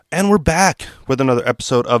And we're back with another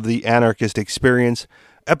episode of the Anarchist Experience,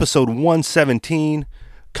 episode 117,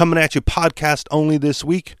 coming at you podcast only this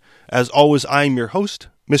week. As always, I'm your host,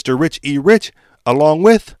 Mr. Rich E. Rich, along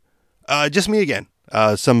with just me again.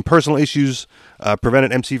 Some personal issues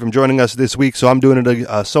prevented MC from joining us this week, so I'm doing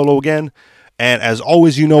it solo again. And as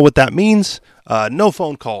always, you know what that means. No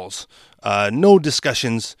phone calls, no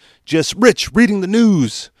discussions, just Rich reading the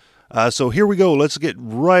news. So here we go. Let's get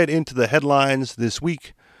right into the headlines this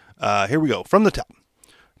week. Here we go. From the top.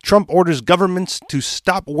 Trump orders governments to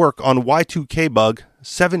stop work on Y2K bug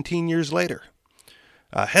 17 years later.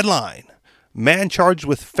 Headline. Man charged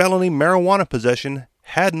with felony marijuana possession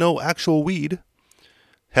had no actual weed.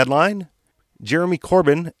 Headline. Jeremy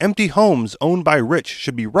Corbyn. Empty homes owned by rich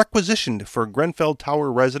should be requisitioned for Grenfell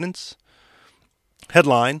Tower residents.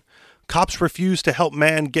 Headline. Cops refused to help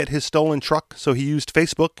man get his stolen truck, so he used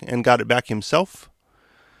Facebook and got it back himself.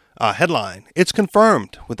 Headline, it's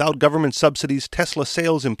confirmed. Without government subsidies, Tesla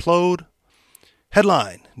sales implode.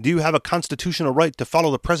 Headline, do you have a constitutional right to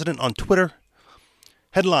follow the president on Twitter?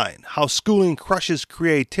 Headline, how schooling crushes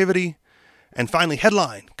creativity. And finally,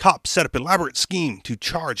 headline, cops set up elaborate scheme to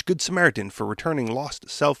charge Good Samaritan for returning lost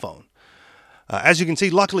cell phone. As you can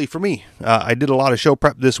see, luckily for me, I did a lot of show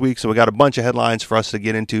prep this week, so we got a bunch of headlines for us to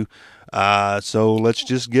get into. So let's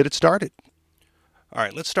just get it started. All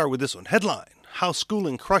right, let's start with this one. Headline. How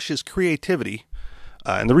schooling crushes creativity.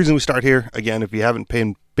 And the reason we start here, again, if you haven't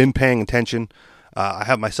been paying attention, I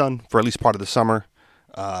have my son for at least part of the summer,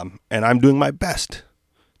 and I'm doing my best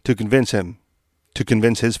to convince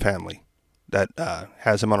his family that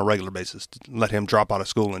has him on a regular basis, to let him drop out of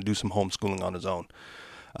school and do some homeschooling on his own.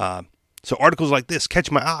 So articles like this catch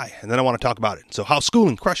my eye, and then I want to talk about it. So how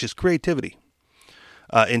schooling crushes creativity.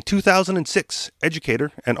 In 2006,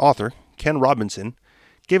 educator and author Ken Robinson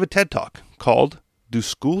gave a TED Talk called Do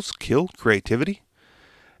Schools Kill Creativity?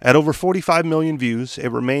 At over 45 million views, it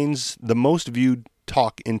remains the most viewed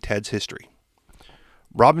talk in TED's history.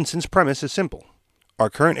 Robinson's premise is simple. Our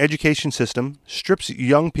current education system strips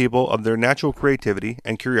young people of their natural creativity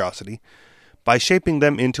and curiosity by shaping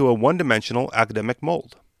them into a one-dimensional academic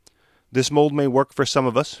mold. This mold may work for some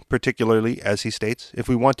of us, particularly, as he states, if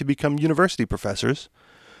we want to become university professors,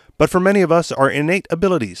 but for many of us, our innate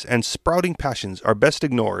abilities and sprouting passions are best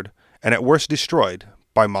ignored and at worst destroyed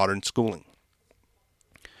by modern schooling.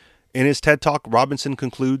 In his TED Talk, Robinson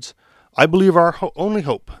concludes, I believe our only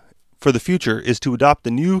hope for the future is to adopt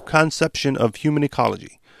the new conception of human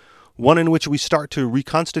ecology, one in which we start to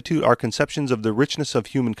reconstitute our conceptions of the richness of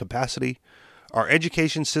human capacity. Our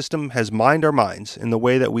education system has mined our minds in the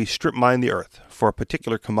way that we strip mine the earth for a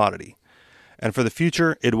particular commodity, and for the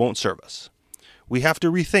future, it won't serve us. We have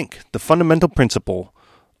to rethink the fundamental principle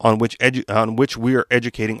on which we are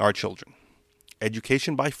educating our children.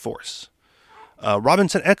 Education by force.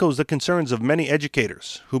 Robinson echoes the concerns of many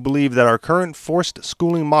educators who believe that our current forced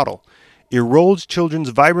schooling model erodes children's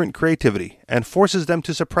vibrant creativity and forces them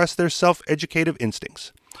to suppress their self-educative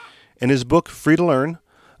instincts. In his book, Free to Learn,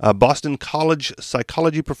 Boston College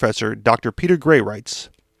psychology professor Dr. Peter Gray writes,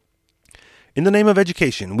 in the name of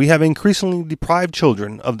education, we have increasingly deprived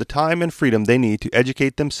children of the time and freedom they need to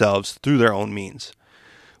educate themselves through their own means.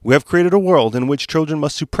 We have created a world in which children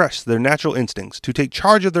must suppress their natural instincts to take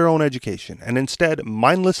charge of their own education and instead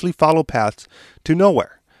mindlessly follow paths to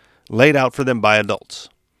nowhere, laid out for them by adults.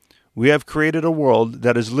 We have created a world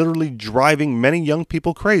that is literally driving many young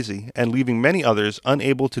people crazy and leaving many others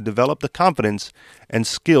unable to develop the confidence and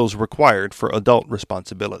skills required for adult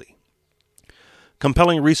responsibility.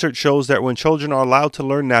 Compelling research shows that when children are allowed to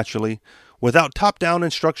learn naturally, without top-down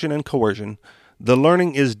instruction and coercion, the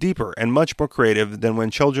learning is deeper and much more creative than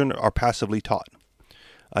when children are passively taught.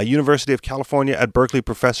 University of California at Berkeley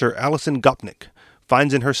professor Alison Gopnik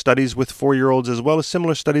finds in her studies with 4-year-olds as well as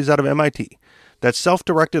similar studies out of MIT that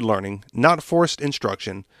self-directed learning, not forced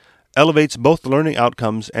instruction, elevates both learning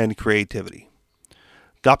outcomes and creativity.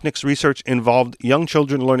 Gopnik's research involved young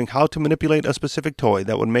children learning how to manipulate a specific toy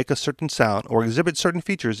that would make a certain sound or exhibit certain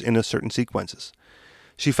features in certain sequences.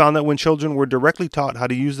 She found that when children were directly taught how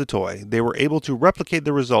to use the toy, they were able to replicate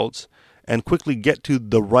the results and quickly get to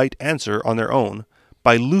the right answer on their own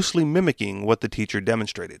by loosely mimicking what the teacher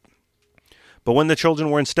demonstrated. But when the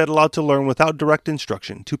children were instead allowed to learn without direct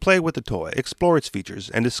instruction, to play with the toy, explore its features,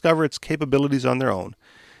 and discover its capabilities on their own,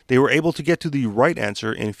 they were able to get to the right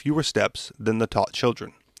answer in fewer steps than the taught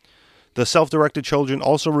children. The self-directed children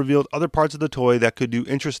also revealed other parts of the toy that could do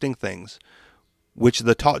interesting things, which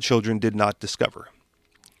the taught children did not discover.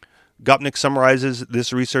 Gopnik summarizes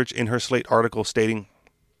this research in her Slate article stating,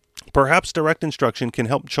 perhaps direct instruction can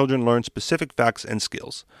help children learn specific facts and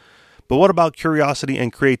skills. But what about curiosity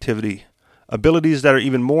and creativity abilities that are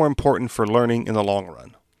even more important for learning in the long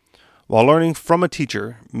run. While learning from a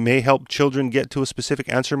teacher may help children get to a specific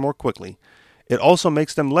answer more quickly, it also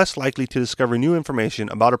makes them less likely to discover new information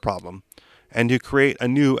about a problem and to create a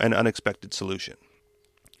new and unexpected solution.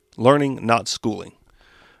 Learning, not schooling.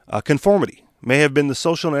 Conformity may have been the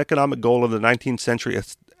social and economic goal of the 19th century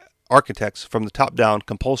architects from the top-down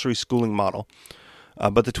compulsory schooling model,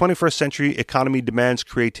 but the 21st century economy demands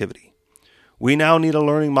creativity. We now need a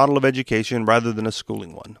learning model of education rather than a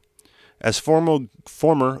schooling one. As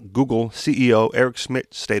former Google CEO Eric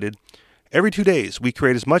Schmidt stated, "Every 2 days we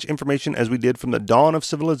create as much information as we did from the dawn of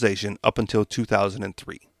civilization up until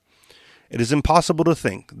 2003. It is impossible to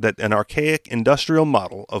think that an archaic industrial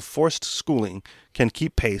model of forced schooling can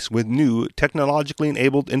keep pace with new, technologically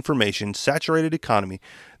enabled information-saturated economy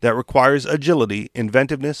that requires agility,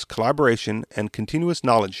 inventiveness, collaboration, and continuous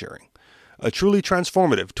knowledge sharing. A truly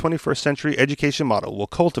transformative 21st century education model will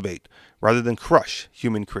cultivate rather than crush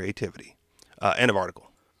human creativity." End of article.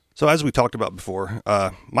 So as we talked about before,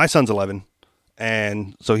 my son's 11,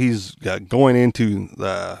 and so he's going into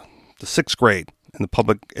the 6th grade in the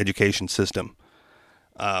public education system.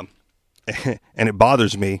 And it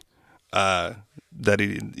bothers me that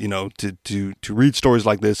he, to read stories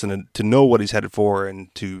like this and to know what he's headed for,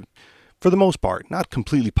 and to, for the most part, not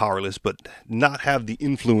completely powerless, but not have the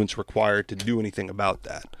influence required to do anything about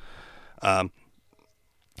that.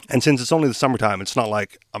 And since it's only the summertime, it's not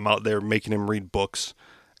like I'm out there making him read books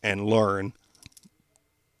and learn.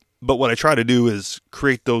 But what I try to do is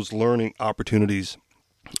create those learning opportunities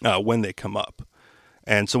when they come up.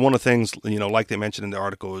 And so one of the things, like they mentioned in the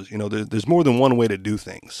article is, there's more than one way to do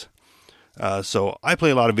things. So I play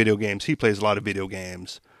a lot of video games. He plays a lot of video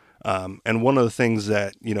games. And one of the things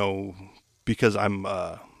that, because I'm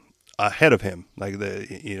ahead of him, like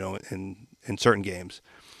in certain games,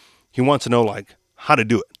 he wants to know like how to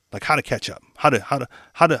do it, like how to catch up,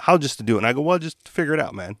 how just to do it. And I go, well, just figure it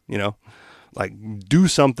out, man. Like do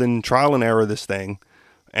something, trial and error this thing.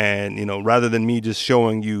 And, rather than me just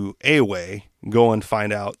showing you a way, go and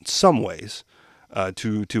find out some ways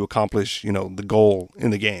to accomplish, the goal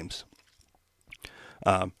in the games.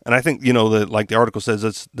 And I think, like the article says,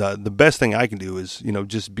 that's the best thing I can do is,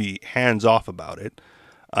 just be hands off about it.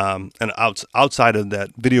 And outside of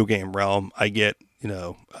that video game realm, I get,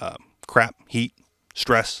 crap, heat,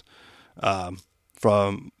 stress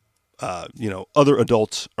from, other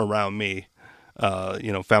adults around me.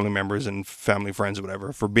 Family members and family friends or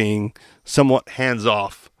whatever, for being somewhat hands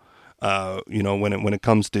off, when it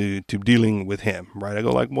comes to dealing with him, right? I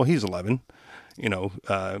go like, well, he's 11,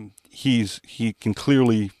 he can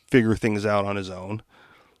clearly figure things out on his own.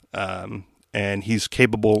 And he's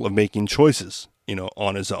capable of making choices,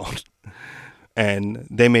 on his own, and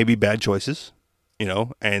they may be bad choices,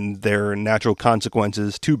 and there are natural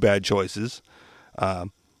consequences to bad choices.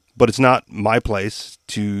 But it's not my place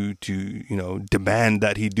to demand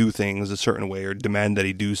that he do things a certain way or demand that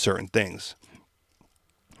he do certain things.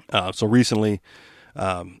 So recently,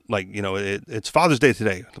 it's Father's Day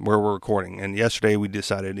today where we're recording. And yesterday we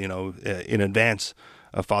decided, in advance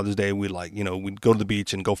of Father's Day, we'd go to the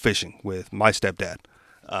beach and go fishing with my stepdad.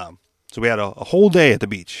 So we had a whole day at the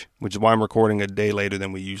beach, which is why I'm recording a day later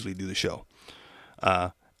than we usually do the show.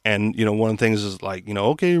 And, one of the things is like,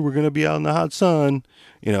 okay, we're going to be out in the hot sun,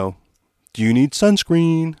 do you need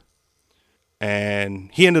sunscreen? And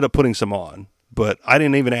he ended up putting some on, but I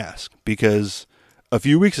didn't even ask, because a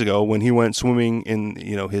few weeks ago when he went swimming in,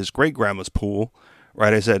 his great grandma's pool,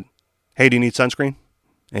 right, I said, hey, do you need sunscreen?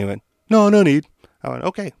 And he went, no need. I went,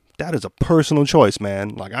 okay, that is a personal choice,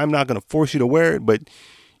 man. Like, I'm not going to force you to wear it, but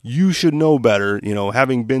you should know better,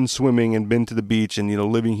 having been swimming and been to the beach and,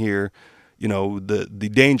 living here, the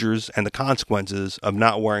dangers and the consequences of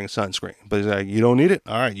not wearing sunscreen. But he's like, you don't need it?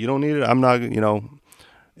 All right, you don't need it. I'm not,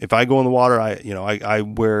 if I go in the water, I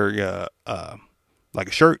wear like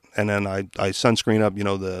a shirt, and then I sunscreen up,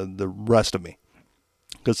 the rest of me,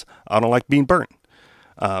 because I don't like being burnt.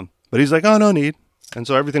 But he's like, oh, no need. And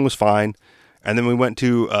so everything was fine. And then we went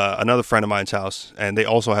to another friend of mine's house, and they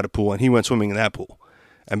also had a pool, and he went swimming in that pool.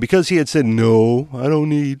 And because he had said, no, I don't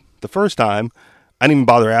need the first time, I didn't even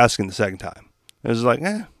bother asking the second time. It was like,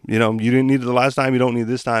 you didn't need it the last time, you don't need it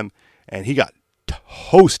this time. And he got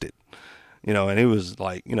toasted, and it was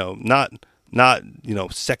like, not,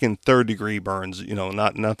 second, third degree burns,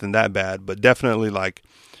 not nothing that bad, but definitely like,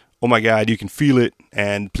 oh my God, you can feel it,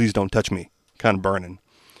 and please don't touch me, kind of burning.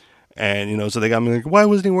 And, so they got me like, why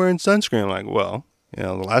wasn't he wearing sunscreen? I'm like, well,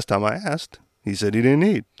 the last time I asked, he said he didn't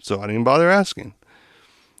need, so I didn't bother asking.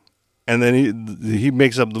 And then he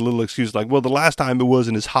makes up the little excuse like, well, the last time it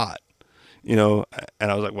wasn't as hot, And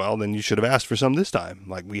I was like, well, then you should have asked for some this time.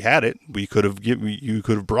 Like, we had it. You could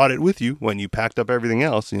have brought it with you when you packed up everything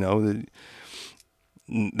else.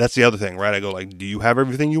 That's the other thing, right? I go like, do you have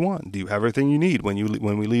everything you want? Do you have everything you need when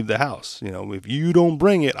we leave the house? If you don't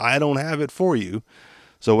bring it, I don't have it for you.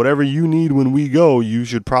 So whatever you need when we go, you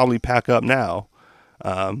should probably pack up now.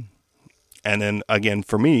 And then again,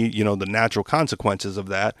 for me, the natural consequences of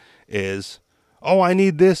that is, oh, I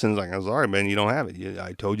need this. And it's like, I'm sorry, man, you don't have it.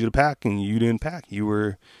 I told you to pack and you didn't pack.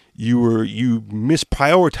 You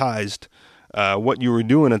misprioritized what you were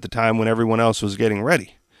doing at the time when everyone else was getting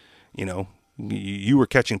ready. You were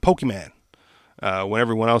catching Pokemon when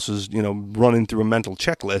everyone else was, running through a mental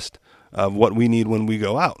checklist of what we need when we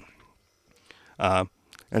go out.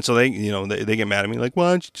 And so they get mad at me like,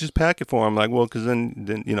 why don't you just pack it for him? I'm like, well, because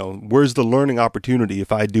then, where's the learning opportunity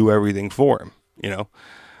if I do everything for him,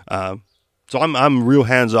 So I'm real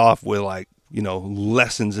hands off with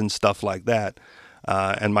lessons and stuff like that.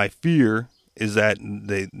 And my fear is that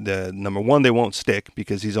the number one, they won't stick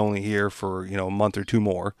because he's only here for, a month or two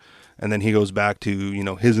more. And then he goes back to,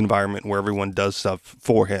 his environment where everyone does stuff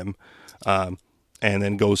for him. And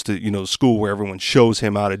then goes to, school where everyone shows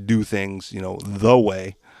him how to do things, the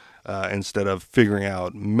way, instead of figuring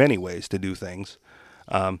out many ways to do things.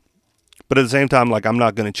 But at the same time, I'm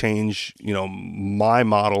not going to change, my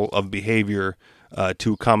model of behavior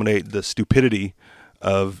to accommodate the stupidity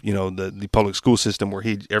of, the public school system where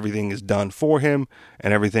everything is done for him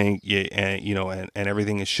and everything, and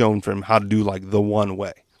everything is shown for him how to do the one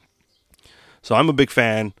way. So I'm a big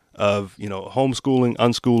fan of, homeschooling,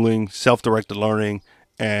 unschooling, self-directed learning,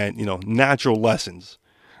 and, natural lessons,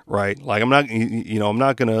 right? I'm not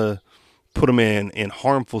going to put them in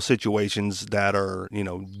harmful situations that are,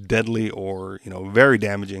 deadly or, very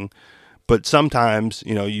damaging. But sometimes,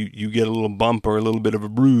 you get a little bump or a little bit of a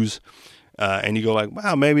bruise, and you go like,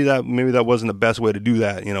 wow, maybe that wasn't the best way to do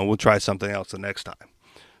that. We'll try something else the next time.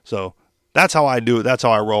 So that's how I do it. That's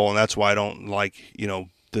how I roll. And that's why I don't like,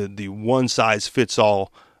 the one size fits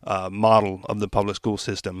all model of the public school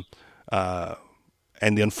system,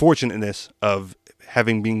 and the unfortunateness of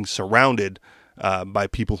being surrounded by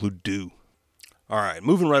people who do. All right,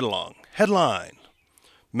 moving right along. Headline: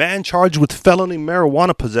 Man charged with felony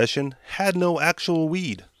marijuana possession had no actual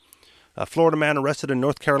weed. A Florida man arrested in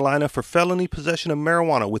North Carolina for felony possession of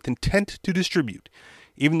marijuana with intent to distribute,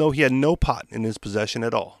 even though he had no pot in his possession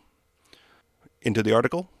at all. Into the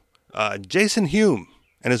article. Jason Hume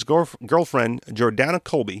and his girlfriend, Jordana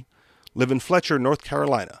Colby, live in Fletcher, North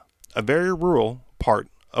Carolina, a very rural part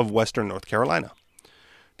of western North Carolina.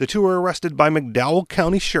 The two were arrested by McDowell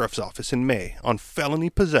County Sheriff's Office in May on felony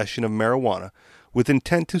possession of marijuana with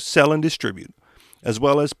intent to sell and distribute, as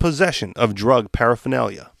well as possession of drug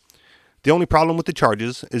paraphernalia. The only problem with the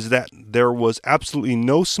charges is that there was absolutely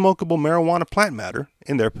no smokable marijuana plant matter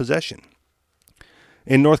in their possession.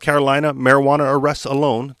 In North Carolina, marijuana arrests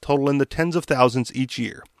alone total in the tens of thousands each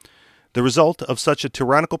year. The result of such a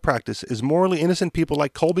tyrannical practice is morally innocent people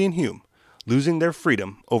like Colby and Hume losing their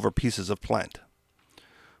freedom over pieces of plant.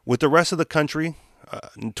 With the rest of the country,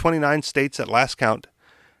 29 states at last count,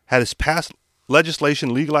 has passed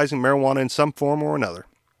legislation legalizing marijuana in some form or another.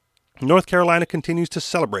 North Carolina continues to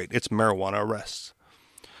celebrate its marijuana arrests.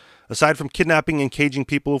 Aside from kidnapping and caging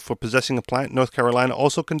people for possessing a plant, North Carolina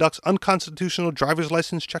also conducts unconstitutional driver's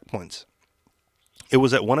license checkpoints. It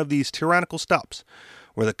was at one of these tyrannical stops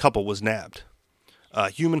where the couple was nabbed.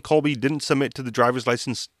 Hume and Colby didn't submit to the driver's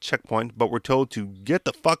license checkpoint, but were told to get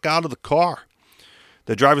the fuck out of the car.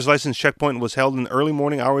 The driver's license checkpoint was held in the early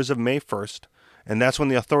morning hours of May 1st, and that's when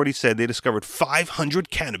the authorities said they discovered 500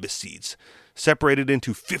 cannabis seeds, separated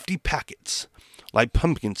into 50 packets, like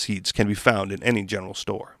pumpkin seeds can be found in any general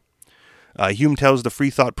store. Hume tells the Free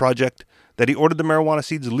Thought Project that he ordered the marijuana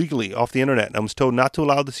seeds legally off the internet and was told not to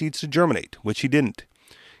allow the seeds to germinate, which he didn't.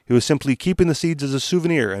 He was simply keeping the seeds as a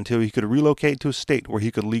souvenir until he could relocate to a state where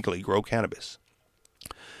he could legally grow cannabis.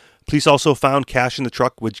 Police also found cash in the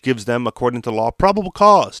truck, which gives them, according to law, probable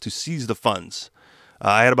cause to seize the funds.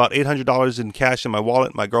 I had about $800 in cash in my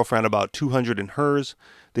wallet. My girlfriend about $200 in hers.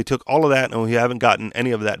 They took all of that, and we haven't gotten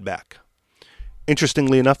any of that back.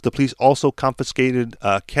 Interestingly enough, the police also confiscated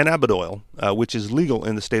cannabidiol, which is legal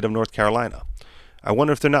in the state of North Carolina. I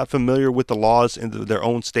wonder if they're not familiar with the laws in their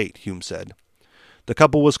own state, Hume said. The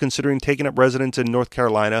couple was considering taking up residence in North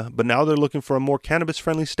Carolina, but now they're looking for a more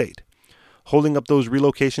cannabis-friendly state. Holding up those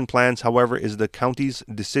relocation plans, however, is the county's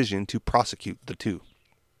decision to prosecute the two.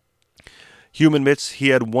 Hume admits he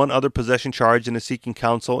had one other possession charge and is seeking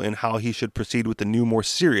counsel in how he should proceed with the new, more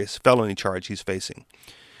serious felony charge he's facing.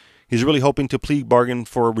 He's really hoping to plea bargain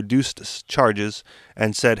for reduced charges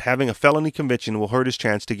and said having a felony conviction will hurt his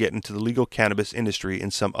chance to get into the legal cannabis industry in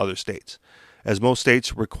some other states, as most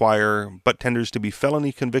states require butt tenders to be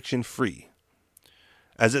felony conviction free.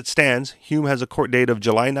 As it stands, Hume has a court date of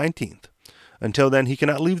July 19th. Until then, he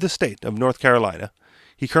cannot leave the state of North Carolina.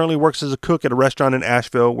 He currently works as a cook at a restaurant in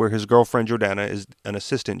Asheville where his girlfriend Jordana is an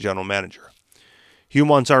assistant general manager. Hume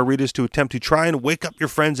wants our readers to attempt to try and wake up your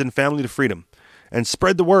friends and family to freedom and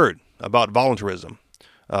spread the word about voluntarism.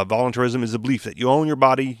 Voluntarism is the belief that you own your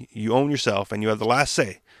body, you own yourself, and you have the last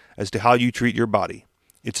say as to how you treat your body.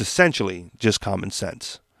 It's essentially just common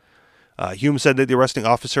sense. Hume said that the arresting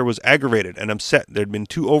officer was aggravated and upset. There had been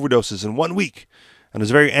 2 overdoses in 1 week and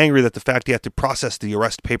was very angry that the fact he had to process the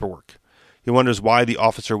arrest paperwork. He wonders why the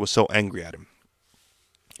officer was so angry at him.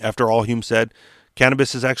 After all, Hume said,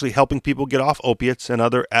 cannabis is actually helping people get off opiates and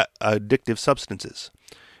other addictive substances.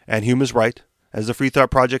 And Hume is right. As the Free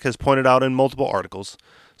Thought Project has pointed out in multiple articles,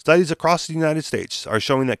 studies across the United States are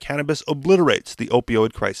showing that cannabis obliterates the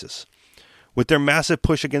opioid crisis. With their massive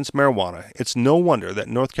push against marijuana, it's no wonder that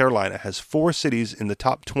North Carolina has 4 cities in the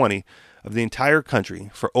top 20 of the entire country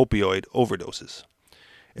for opioid overdoses.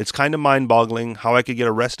 It's kind of mind-boggling how I could get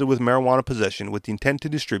arrested with marijuana possession with the intent to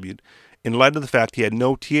distribute in light of the fact he had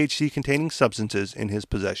no THC-containing substances in his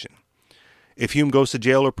possession. If Hume goes to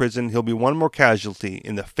jail or prison, he'll be one more casualty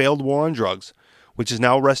in the failed war on drugs, which is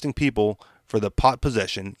now arresting people for the pot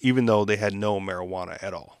possession, even though they had no marijuana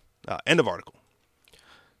at all. End of article.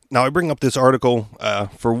 Now, I bring up this article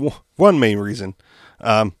for one main reason.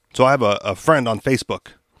 So I have a friend on Facebook,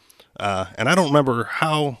 and I don't remember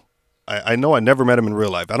how. I know I never met him in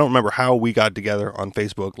real life. I don't remember how we got together on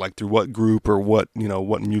Facebook, like through what group or what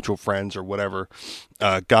mutual friends or whatever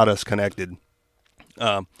got us connected.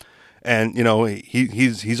 And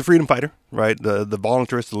he's a freedom fighter, right? The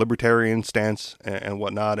voluntarist, the libertarian stance and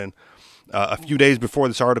whatnot. And a few days before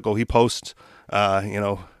this article, he posts, probably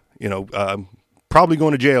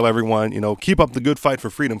going to jail, everyone. Keep up the good fight for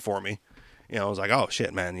freedom for me. I was like, oh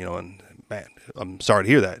shit, man. And man, I'm sorry to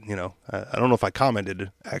hear that. I don't know if I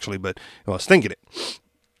commented actually, but I was thinking it.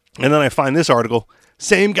 And then I find this article,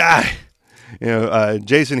 same guy,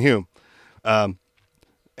 Jason Hume.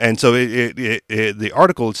 And so the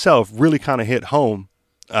article itself really kind of hit home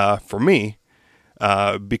for me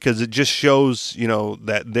because it just shows,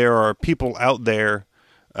 that there are people out there,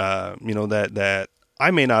 that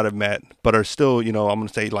I may not have met, but are still, I'm going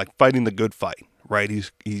to say like fighting the good fight, right?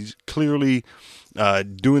 He's clearly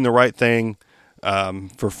doing the right thing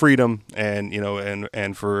for freedom and,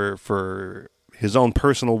 and for his own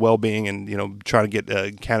personal well-being and, trying to get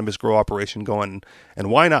a cannabis grow operation going. And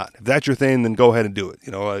why not? If that's your thing, then go ahead and do it.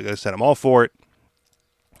 Like I said, I'm all for it.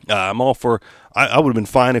 I'm all for, I would have been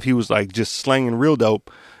fine if he was like just slanging real dope,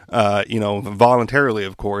 voluntarily,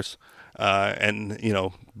 of course.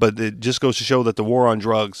 But it just goes to show that the war on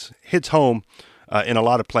drugs hits home in a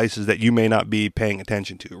lot of places that you may not be paying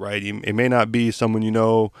attention to, right? It may not be someone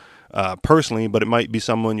personally, but it might be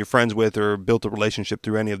someone you're friends with or built a relationship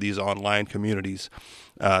through any of these online communities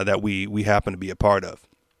that we happen to be a part of.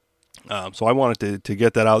 So I wanted to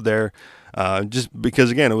get that out there just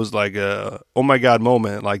because, again, it was like a oh my God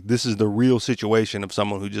moment. Like, this is the real situation of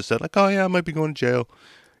someone who just said like, oh yeah, I might be going to jail.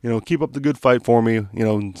 Keep up the good fight for me,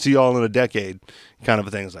 see y'all in a decade kind of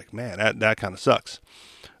a thing. It's like, man, that kind of sucks.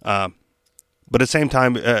 But at the same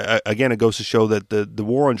time, again, it goes to show that the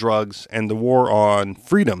war on drugs and the war on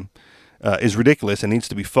freedom is ridiculous and needs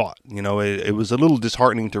to be fought. It was a little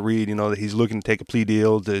disheartening to read, that he's looking to take a plea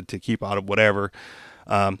deal to keep out of whatever.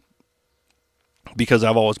 Because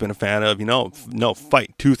I've always been a fan of,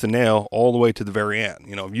 fight tooth and nail all the way to the very end.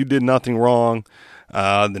 If you did nothing wrong,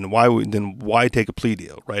 then why take a plea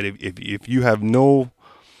deal, right? If you have no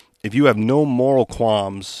moral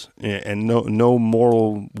qualms and no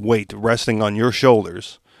moral weight resting on your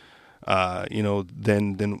shoulders,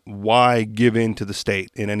 then why give in to the state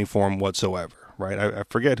in any form whatsoever, right? I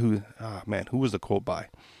forget who was the quote by?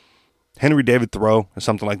 Henry David Thoreau or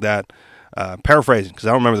something like that. Paraphrasing, because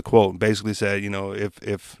I don't remember the quote. Basically said,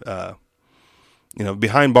 if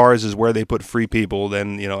behind bars is where they put free people,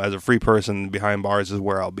 then, as a free person, behind bars is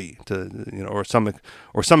where I'll be, or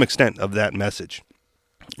some extent of that message.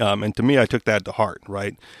 And to me, I took that to heart,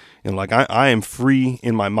 right? I am free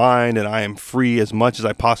in my mind, and I am free as much as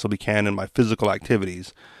I possibly can in my physical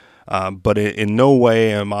activities. But in no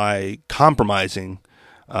way am I compromising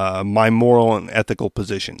my moral and ethical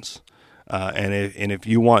positions. And if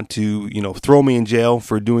you want to, throw me in jail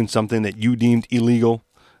for doing something that you deemed illegal,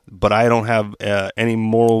 but I don't have any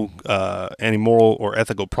moral or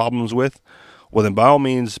ethical problems with, well, then by all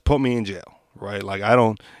means, put me in jail, right? Like, I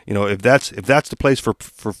don't, if that's the place for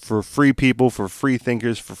free people, for free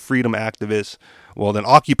thinkers, for freedom activists, well, then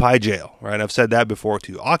occupy jail, right? I've said that before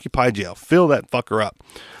too. Occupy jail, fill that fucker up,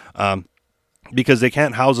 because they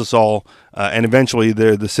can't house us all, and eventually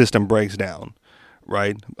the system breaks down,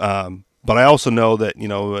 right? But I also know that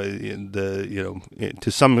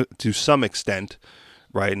to some extent,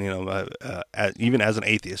 right? Even as an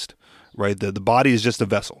atheist, right? The body is just a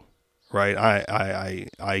vessel. Right,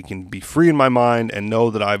 I can be free in my mind and know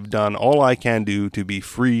that I've done all I can do to be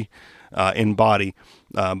free in body.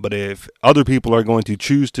 But if other people are going to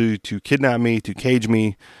choose to kidnap me, to cage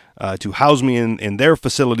me, to house me in their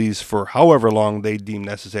facilities for however long they deem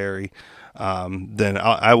necessary, then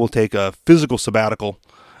I will take a physical sabbatical,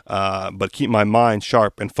 but keep my mind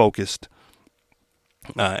sharp and focused,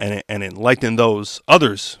 and enlighten those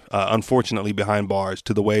others, unfortunately behind bars,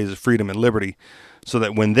 to the ways of freedom and liberty. So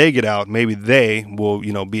that when they get out, maybe they will,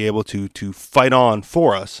 be able to fight on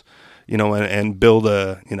for us, and build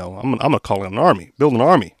I'm gonna call it an army. Build an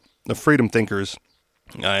army of freedom thinkers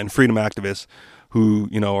and freedom activists who,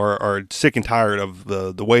 are sick and tired of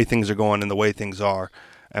the way things are going and the way things are,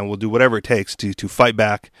 and will do whatever it takes to fight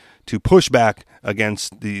back, to push back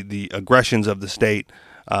against the aggressions of the state,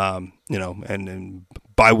 and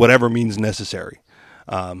by whatever means necessary.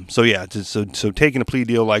 So taking a plea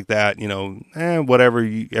deal like that, whatever,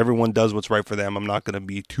 everyone does what's right for them. I'm not going to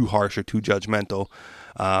be too harsh or too judgmental.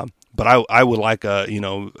 But I would like a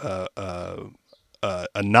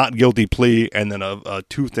not guilty plea, and then a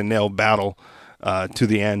tooth and nail battle, to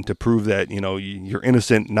the end, to prove that, you're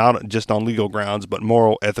innocent, not just on legal grounds, but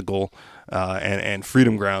moral, ethical, and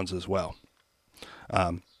freedom grounds as well.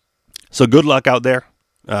 So good luck out there.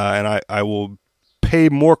 And I will pay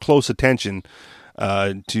more close attention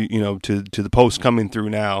to the posts coming through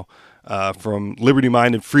now, from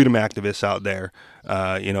liberty-minded freedom activists out there,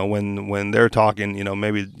 when they're talking,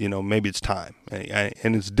 maybe it's time,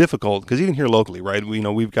 and it's difficult because even here locally, right?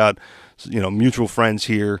 We've got, mutual friends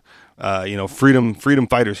here, freedom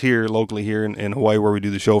fighters here locally here in Hawaii, where we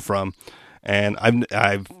do the show from, and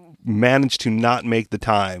I've managed to not make the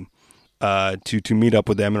time to meet up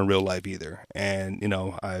with them in real life either. And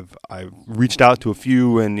I've reached out to a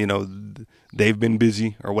few, and they've been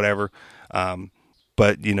busy or whatever.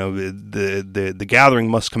 But the gathering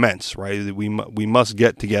must commence, right? We must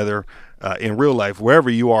get together in real life, wherever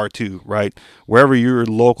you are too, right? Wherever your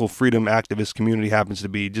local freedom activist community happens to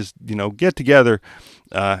be, just get together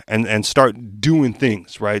and start doing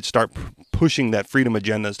things, right? Start pushing that freedom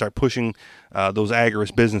agenda. Start pushing those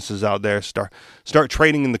agorist businesses out there. Start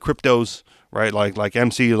trading in the cryptos, right? Like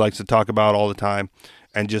MC likes to talk about all the time,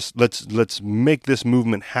 and just let's make this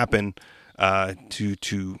movement happen. For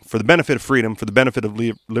the benefit of freedom, for the benefit of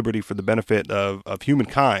liberty, for the benefit of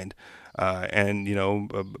humankind, and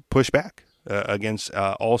push back against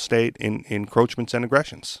all state encroachments and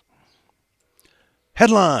aggressions.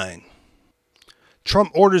 Headline: Trump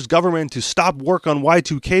orders government to stop work on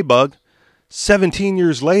Y2K bug 17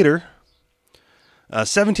 years later.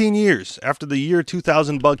 17 years after the year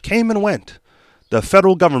 2000 bug came and went, the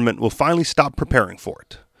federal government will finally stop preparing for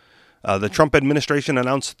it. The Trump administration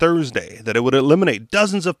announced Thursday that it would eliminate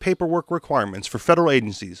dozens of paperwork requirements for federal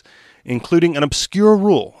agencies, including an obscure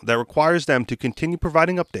rule that requires them to continue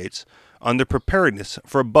providing updates on their preparedness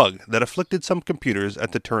for a bug that afflicted some computers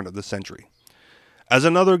at the turn of the century. As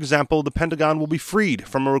another example, the Pentagon will be freed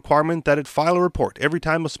from a requirement that it file a report every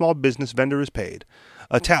time a small business vendor is paid,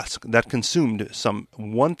 a task that consumed some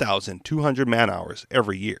 1,200 man-hours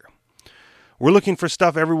every year. We're looking for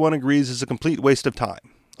stuff everyone agrees is a complete waste of time,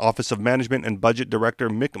 Office of Management and Budget Director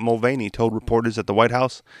Mick Mulvaney told reporters at the White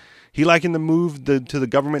House. He likened the move to the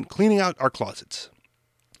government cleaning out our closets.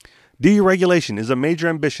 Deregulation is a major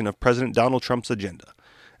ambition of President Donald Trump's agenda.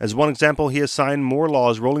 As one example, he has signed more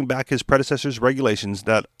laws rolling back his predecessor's regulations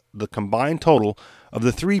than the combined total of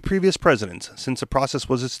the 3 previous presidents since the process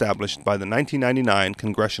was established by the 1999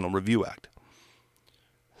 Congressional Review Act.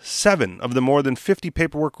 7 of the more than 50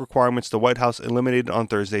 paperwork requirements the White House eliminated on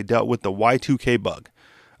Thursday dealt with the Y2K bug,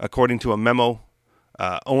 according to a memo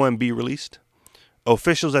OMB released.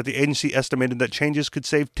 Officials at the agency estimated that changes could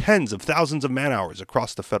save tens of thousands of man-hours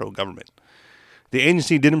across the federal government. The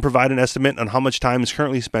agency didn't provide an estimate on how much time is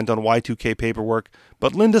currently spent on Y2K paperwork,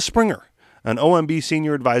 but Linda Springer, an OMB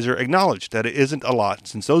senior advisor, acknowledged that it isn't a lot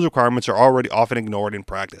since those requirements are already often ignored in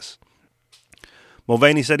practice.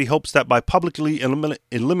 Mulvaney said he hopes that by publicly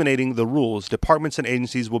eliminating the rules, departments and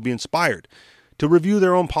agencies will be inspired to review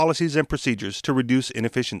their own policies and procedures to reduce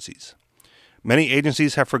inefficiencies. Many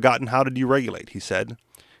agencies have forgotten how to deregulate, he said.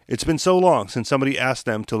 It's been so long since somebody asked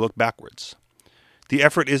them to look backwards. The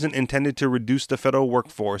effort isn't intended to reduce the federal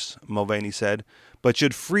workforce, Mulvaney said, but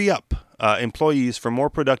should free up employees for more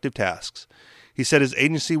productive tasks. He said his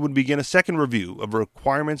agency would begin a second review of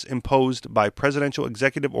requirements imposed by presidential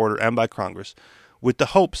executive order and by Congress, with the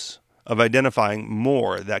hopes of identifying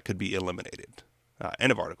more that could be eliminated.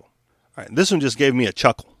 End of article. All right, this one just gave me a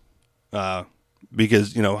chuckle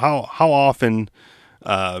because how often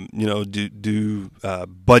do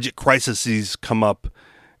budget crises come up,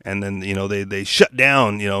 and then they shut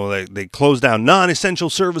down, they close down non-essential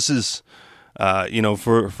services,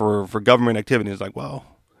 for government activity. It's like, well,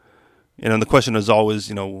 the question is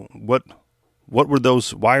always, what were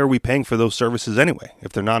those? Why are we paying for those services anyway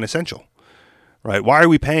if they're non-essential? Right? Why are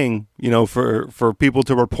we paying, for people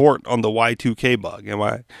to report on the Y2K bug? And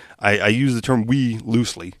why I use the term "we"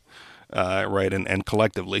 loosely, right, and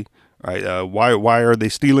collectively, right? Why are they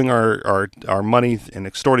stealing our money and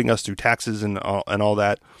extorting us through taxes and all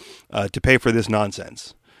that to pay for this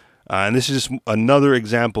nonsense? And this is just another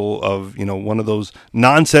example of one of those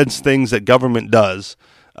nonsense things that government does,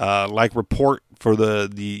 like report for the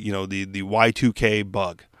Y2K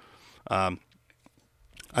bug.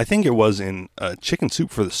 I think it was in Chicken Soup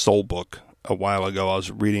for the Soul book a while ago. I was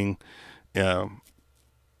reading, one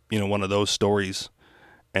of those stories,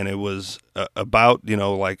 and it was about,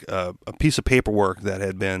 a piece of paperwork that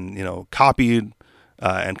had been, copied,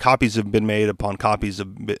 and copies have been made upon copies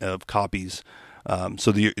of copies.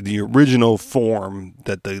 So the original form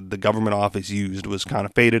that the government office used was kind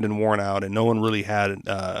of faded and worn out, and no one really had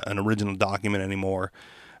an original document anymore.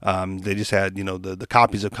 They just had, the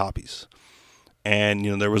copies of copies. And,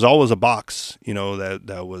 there was always a box,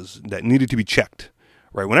 that needed to be checked,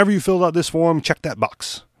 right? Whenever you filled out this form, check that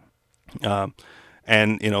box.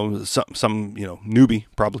 And, some newbie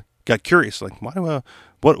probably got curious, like, why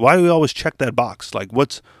do we always check that box? Like,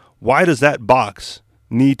 why does that box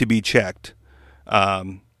need to be checked?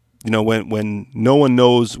 When no one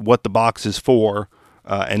knows what the box is for,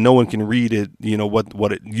 and no one can read it,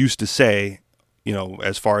 what it used to say,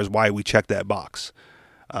 as far as why we check that box.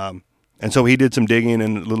 And so he did some digging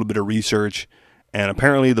and a little bit of research, and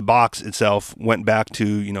apparently the box itself went back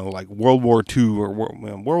to, like World War II or World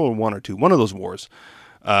War I or II, one of those wars,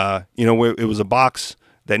 where it was a box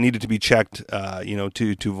that needed to be checked,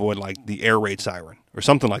 to avoid like the air raid siren or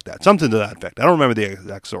something like that, something to that effect. I don't remember the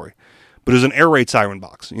exact story, but it was an air raid siren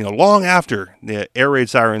box, long after the air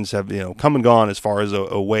raid sirens have, come and gone as far as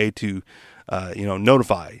a way to,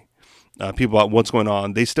 notify people about what's going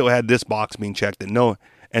on. They still had this box being checked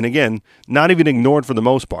and again, not even ignored for the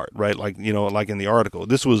most part, right? Like, like in the article,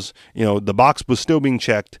 this was, the box was still being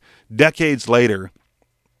checked decades later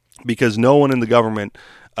because no one in the government,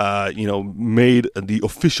 made the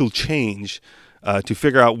official change to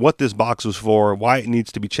figure out what this box was for, why it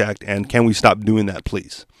needs to be checked, and can we stop doing that,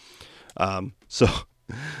 please? So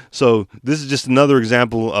this is just another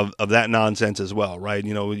example of that nonsense as well, right?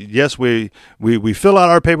 Yes, we fill out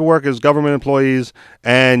our paperwork as government employees,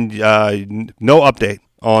 and no update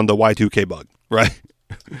on the Y2K bug, right?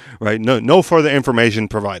 Right? No further information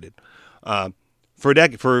provided. For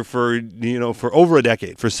over a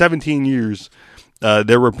decade, for 17 years,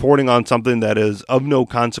 they're reporting on something that is of no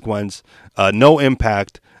consequence, no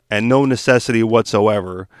impact, and no necessity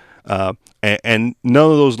whatsoever. And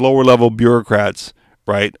none of those lower level bureaucrats,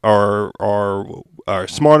 right, are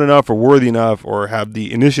smart enough or worthy enough or have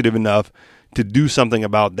the initiative enough to do something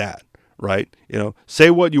about that. Right,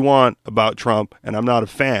 say what you want about Trump, and I'm not a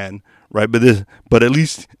fan, right? But at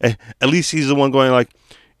least he's the one going like,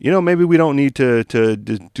 maybe we don't need to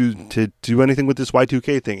do anything with this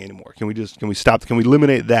Y2K thing anymore. Can we stop? Can we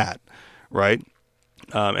eliminate that, right?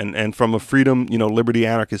 And from a freedom, liberty,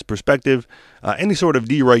 anarchist perspective, any sort of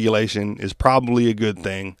deregulation is probably a good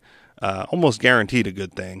thing, almost guaranteed a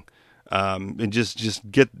good thing. And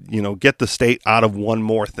just get the state out of one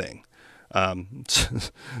more thing.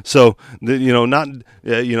 So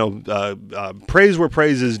praise where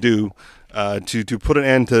praise is due, to put an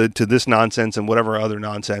end to this nonsense and whatever other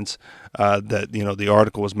nonsense, that, the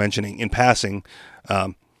article was mentioning in passing.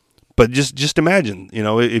 But just imagine,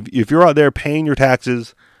 if you're out there paying your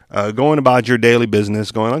taxes, going about your daily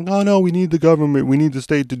business, going like, oh no, we need the government, we need the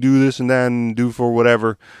state to do this and that and do for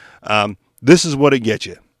whatever. This is what it gets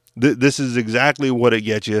you. This is exactly what it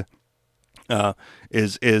gets you.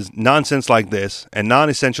 Is nonsense like this, and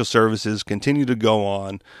non-essential services continue to go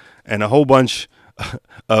on, and a whole bunch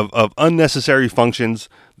of unnecessary functions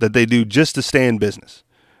that they do just to stay in business,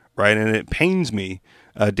 right? And it pains me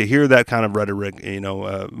to hear that kind of rhetoric,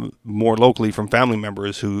 more locally from family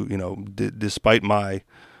members who, despite my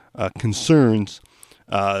concerns,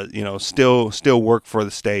 still work for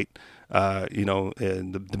the state,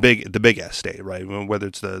 the big S state, right? Whether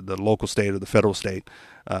it's the local state or the federal state,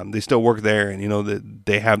 they still work there, and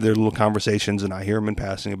they have their little conversations, and I hear them in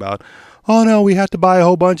passing about, oh no, we have to buy a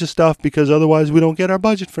whole bunch of stuff because otherwise we don't get our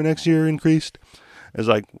budget for next year increased. It's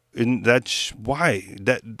like, why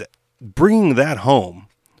that bringing that home,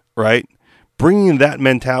 right? Bringing that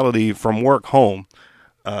mentality from work home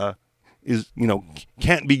is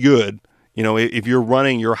can't be good. If you're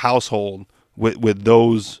running your household with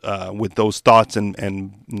those thoughts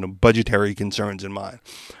and budgetary concerns in mind.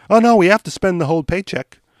 Oh no, we have to spend the whole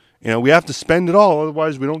paycheck. We have to spend it all,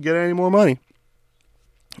 otherwise we don't get any more money.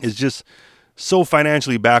 It's just so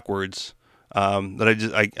financially backwards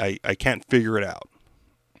that I can't figure it out.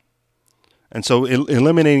 And so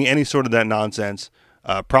eliminating any sort of that nonsense,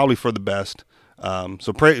 probably for the best.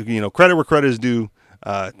 So credit where credit is due.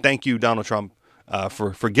 Thank you, Donald Trump,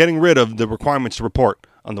 for getting rid of the requirements to report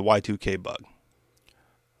on the Y2K bug.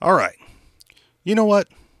 All right. You know what?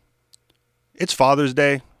 It's Father's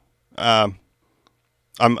Day. I'm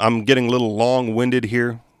getting a little long-winded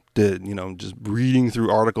here. Just reading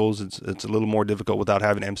through articles, it's a little more difficult without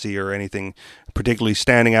having MC or anything particularly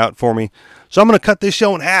standing out for me. So I'm going to cut this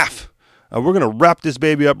show in half. We're going to wrap this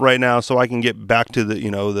baby up right now so I can get back to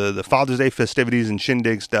the Father's Day festivities and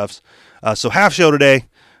shindig stuffs. So half show today.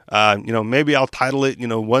 Maybe I'll title it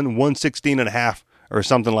 116 and a half or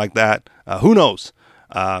something like that. Who knows?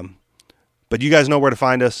 But you guys know where to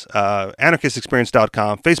find us.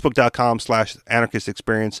 Anarchistexperience.com,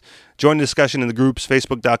 Facebook.com/AnarchistExperience. Join the discussion in the groups,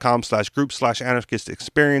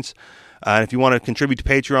 Facebook.com/groups/AnarchistExperience. And if you want to contribute to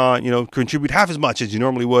Patreon, contribute half as much as you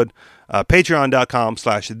normally would.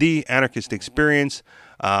 Patreon.com/TheAnarchistExperience.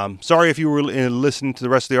 Sorry if you were listening to the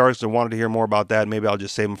rest of the artists and wanted to hear more about that. Maybe I'll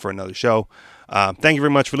just save them for another show. Thank you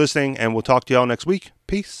very much for listening, and we'll talk to y'all next week.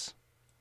 Peace.